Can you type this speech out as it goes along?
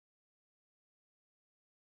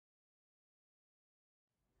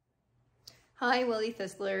Hi, Woolly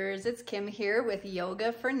Thistlers. It's Kim here with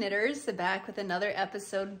Yoga for Knitters, back with another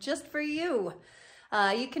episode just for you.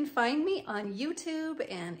 You can find me on YouTube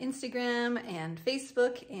and Instagram and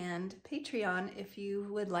Facebook and Patreon if you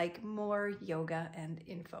would like more yoga and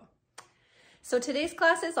info. So today's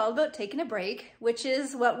class is all about taking a break, which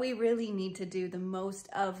is what we really need to do the most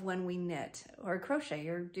of when we knit or crochet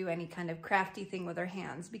or do any kind of crafty thing with our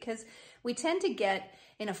hands, because we tend to get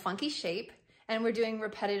in a funky shape and we're doing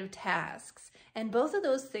repetitive tasks. And both of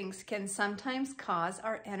those things can sometimes cause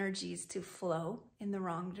our energies to flow in the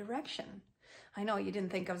wrong direction. I know you didn't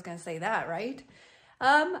think I was going to say that, right?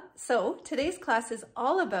 So today's class is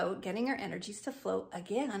all about getting our energies to flow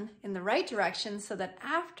again in the right direction so that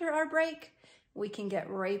after our break, we can get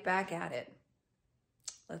right back at it.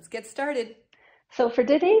 Let's get started. So for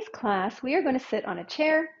today's class, we are going to sit on a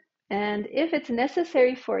chair, and if it's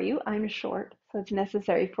necessary for you, I'm short, so it's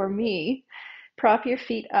necessary for me, prop your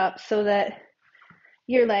feet up so that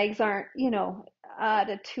your legs aren't,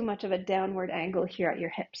 at too much of a downward angle here at your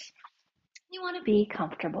hips. You want to be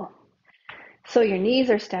comfortable. So your knees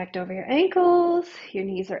are stacked over your ankles, your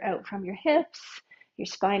knees are out from your hips, your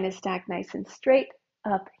spine is stacked nice and straight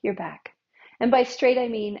up your back. And by straight, I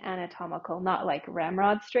mean anatomical, not like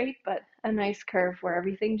ramrod straight, but a nice curve where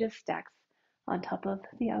everything just stacks on top of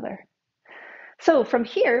the other. So from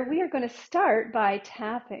here, we are going to start by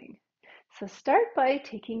tapping. So start by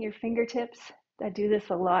taking your fingertips. I do this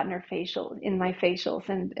a lot in my facials,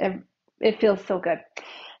 and it feels so good.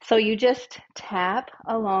 So you just tap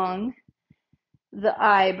along the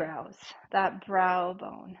eyebrows, that brow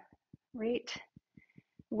bone, right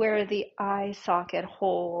where the eye socket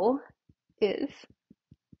hole is.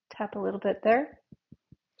 Tap a little bit there,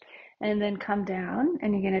 and then come down,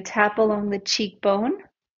 and you're going to tap along the cheekbone.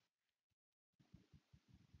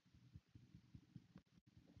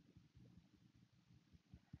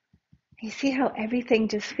 You see how everything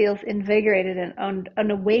just feels invigorated and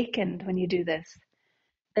awakened when you do this.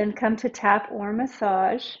 Then come to tap or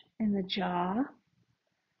massage in the jaw,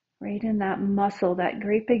 right in that muscle, that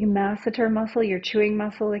great big masseter muscle, your chewing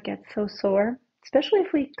muscle that gets so sore, especially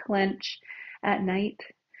if we clench at night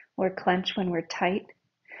or clench when we're tight.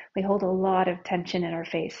 We hold a lot of tension in our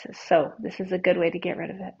faces, so this is a good way to get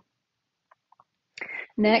rid of it.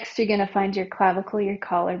 Next, you're going to find your clavicle, your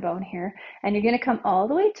collarbone here, and you're going to come all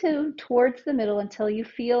the way towards the middle until you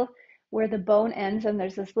feel where the bone ends, and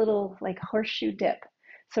there's this little like horseshoe dip.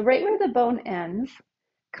 So right where the bone ends,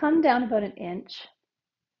 come down about an inch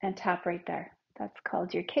and tap right there. That's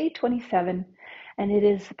called your K27, and it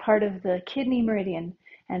is part of the kidney meridian.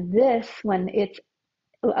 And this, when it's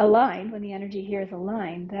aligned, when the energy here is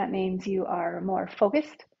aligned, that means you are more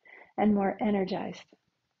focused and more energized.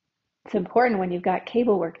 It's important when you've got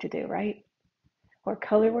cable work to do, right? Or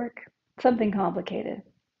color work, something complicated.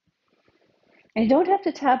 And you don't have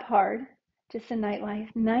to tap hard, just a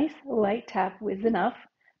nice light tap is enough.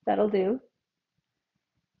 That'll do.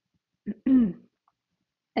 And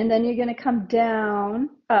then you're going to come down,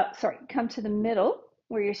 come to the middle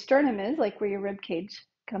where your sternum is, like where your rib cage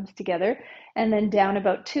comes together, and then down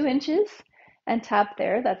about 2 inches and tap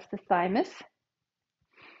there. That's the thymus.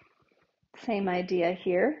 Same idea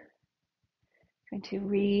here. Going to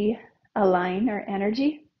realign our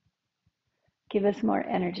energy, give us more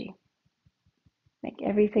energy, make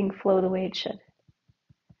everything flow the way it should.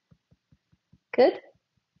 Good.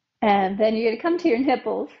 And then you're going to come to your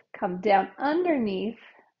nipples, come down underneath,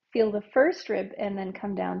 feel the first rib, and then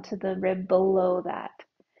come down to the rib below that.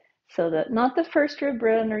 So that not the first rib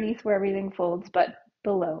underneath where everything folds, but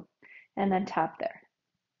below, and then tap there.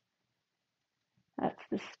 That's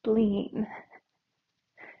the spleen.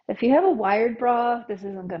 If you have a wired bra, this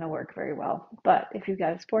isn't going to work very well. But if you've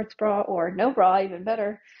got a sports bra or no bra, even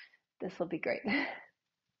better, this will be great.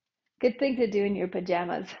 Good thing to do in your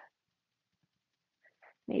pajamas.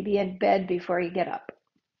 Maybe in bed before you get up.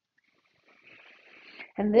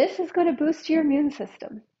 And this is going to boost your immune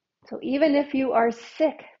system. So even if you are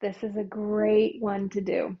sick, this is a great one to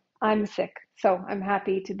do. I'm sick, so I'm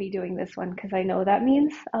happy to be doing this one because I know that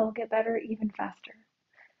means I'll get better even faster.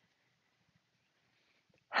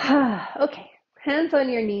 Okay, hands on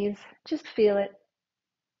your knees, just feel it.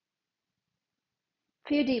 A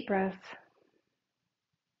few deep breaths.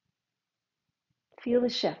 Feel the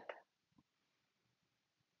shift.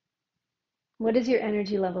 What is your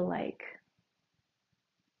energy level like?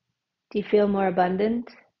 Do you feel more abundant,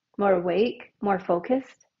 more awake, more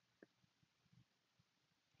focused?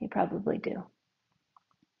 You probably do.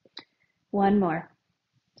 One more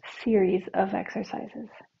series of exercises.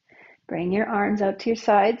 Bring your arms out to your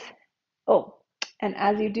sides. Oh, and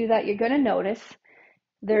as you do that, you're going to notice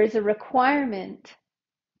there is a requirement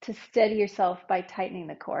to steady yourself by tightening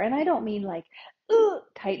the core. And I don't mean like,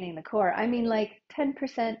 tightening the core. I mean like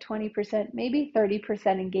 10%, 20%, maybe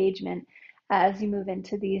 30% engagement as you move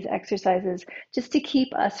into these exercises, just to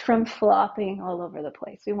keep us from flopping all over the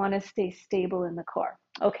place. We want to stay stable in the core.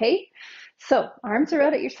 Okay, so arms are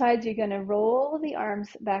out at your sides. You're going to roll the arms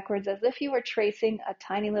backwards as if you were tracing a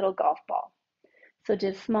tiny little golf ball. So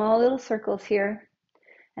just small little circles here.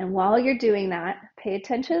 And while you're doing that, pay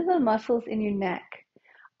attention to the muscles in your neck.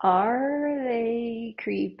 Are they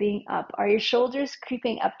creeping up? Are your shoulders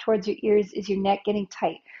creeping up towards your ears? Is your neck getting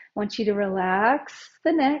tight? I want you to relax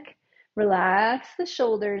the neck, relax the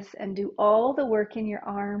shoulders, and do all the work in your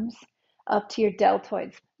arms up to your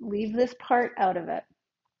deltoids. Leave this part out of it.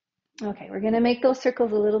 Okay, we're going to make those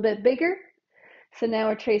circles a little bit bigger. So now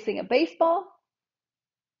we're tracing a baseball.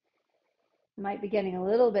 Might be getting a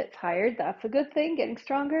little bit tired. That's a good thing, getting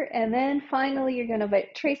stronger. And then finally, you're going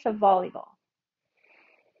to trace a volleyball.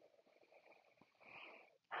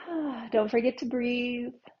 Don't forget to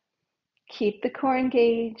breathe. Keep the core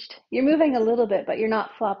engaged. You're moving a little bit, but you're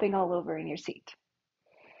not flopping all over in your seat.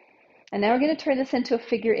 And now we're going to turn this into a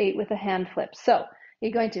figure 8 with a hand flip. So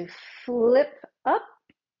you're going to flip up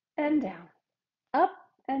and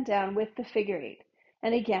down with the figure 8.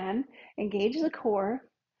 And again, engage the core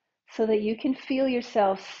so that you can feel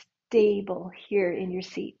yourself stable here in your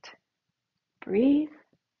seat. Breathe.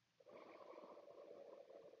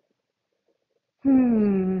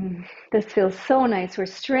 This feels so nice. We're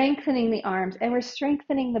strengthening the arms and we're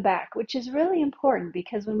strengthening the back, which is really important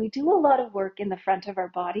because when we do a lot of work in the front of our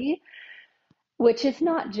body, which is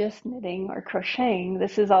not just knitting or crocheting,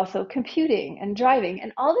 this is also computing and driving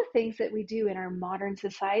and all the things that we do in our modern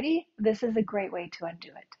society, this is a great way to undo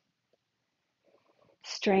it.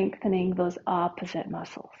 Strengthening those opposite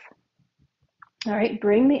muscles. All right,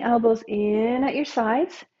 bring the elbows in at your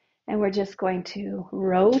sides and we're just going to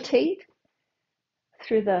rotate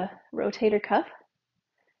through the rotator cuff,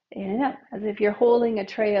 in and out, as if you're holding a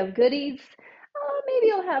tray of goodies. Oh,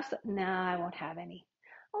 maybe I'll have some. Nah, I won't have any.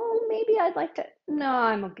 Oh, maybe I'd like to. No,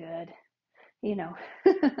 I'm good. You know,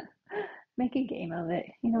 make a game of it.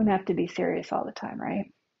 You don't have to be serious all the time,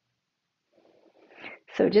 right?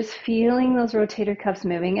 So just feeling those rotator cuffs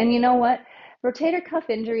moving. And you know what? Rotator cuff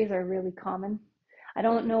injuries are really common. I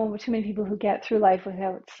don't know too many people who get through life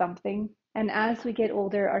without something. And as we get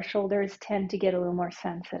older, our shoulders tend to get a little more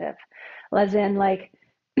sensitive. As in, like,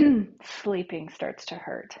 sleeping starts to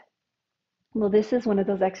hurt. Well, this is one of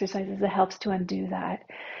those exercises that helps to undo that.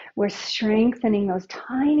 We're strengthening those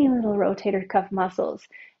tiny little rotator cuff muscles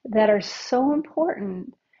that are so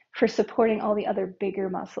important for supporting all the other bigger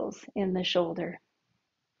muscles in the shoulder.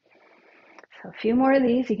 So a few more of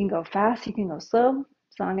these. You can go fast, you can go slow,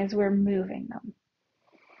 as long as we're moving them.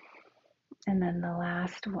 And then the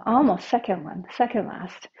last one, almost second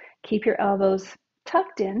last. Keep your elbows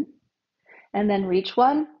tucked in and then reach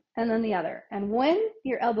one and then the other. And when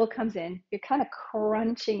your elbow comes in, you're kind of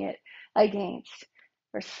crunching it against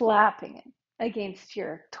or slapping it against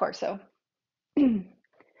your torso.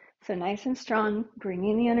 So nice and strong,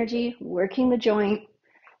 bringing the energy, working the joint,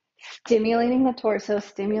 stimulating the torso,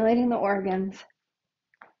 stimulating the organs.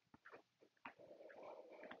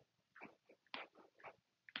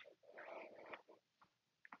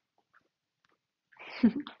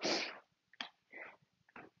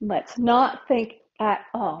 Let's not think at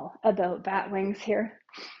all about bat wings here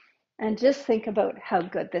and just think about how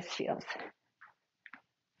good this feels.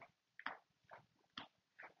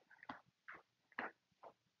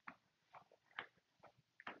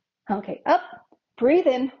 Okay, up, breathe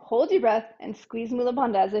in, hold your breath, and squeeze Mula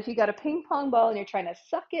Bandha as if you got a ping pong ball and you're trying to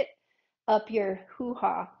suck it up your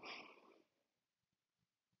hoo-ha.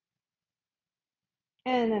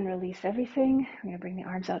 And then release everything. We're going to bring the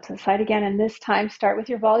arms out to the side again, and this time start with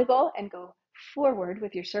your volleyball and go forward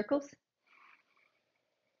with your circles.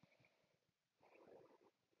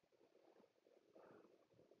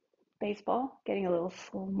 Baseball, getting a little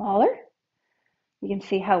smaller. You can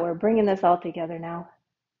see how we're bringing this all together now.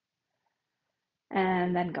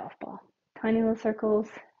 And then golf ball. Tiny little circles,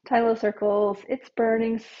 tiny little circles. It's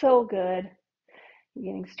burning so good. You're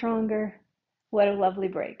getting stronger. What a lovely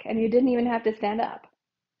break. And you didn't even have to stand up.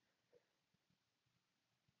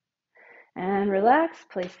 And relax,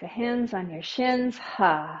 place the hands on your shins.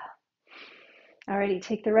 Alrighty,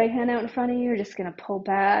 take the right hand out in front of you. You're just gonna pull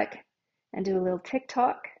back and do a little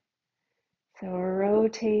tick-tock. So we're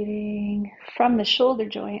rotating from the shoulder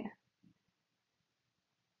joint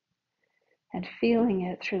and feeling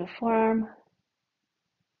it through the forearm.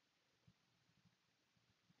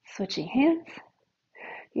 Switching hands.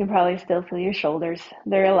 You can probably still feel your shoulders.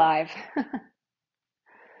 They're alive.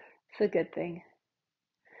 It's a good thing.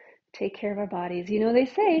 take care of our bodies. You know, they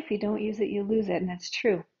say if you don't use it, you lose it, and that's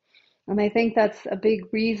true. And I think that's a big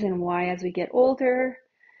reason why as we get older,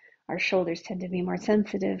 our shoulders tend to be more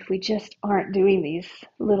sensitive. We just aren't doing these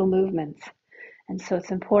little movements. And so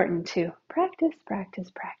it's important to practice, practice,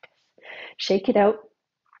 practice. Shake it out,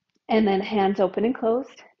 and then hands open and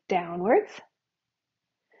closed, downwards.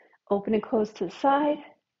 Open and close to the side.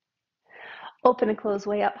 Open and close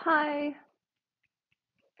way up high.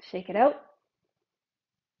 Shake it out.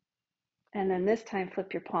 And then this time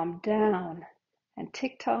flip your palm down and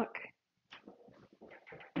tick-tock.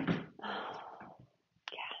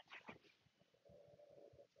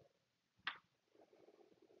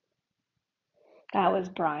 That was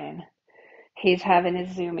Brian. He's having his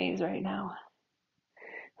zoomies right now.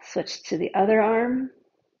 Switch to the other arm.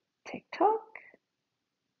 Tick-tock.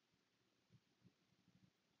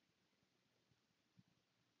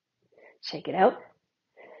 Shake it out.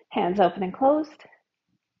 Hands open and closed.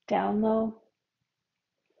 Down low.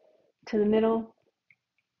 To the middle.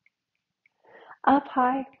 Up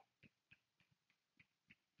high.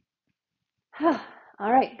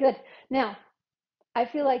 All right, good. Now, I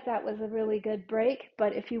feel like that was a really good break,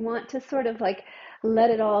 but if you want to sort of like let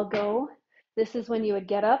it all go, this is when you would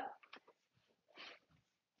get up,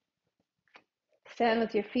 stand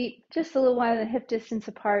with your feet just a little while the hip distance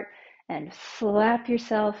apart, and slap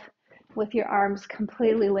yourself with your arms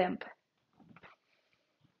completely limp.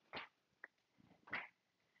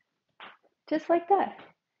 Just like that.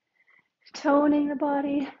 Toning the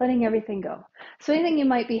body, letting everything go. So anything you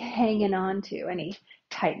might be hanging on to, any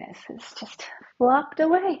tightness, is just flopped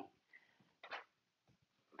away.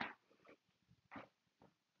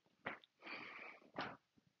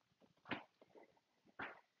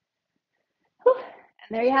 Whew.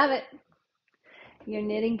 And there you have it, your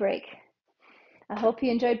knitting break. I hope you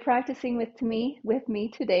enjoyed practicing with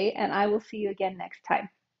me today, and I will see you again next time.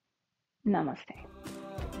 Namaste.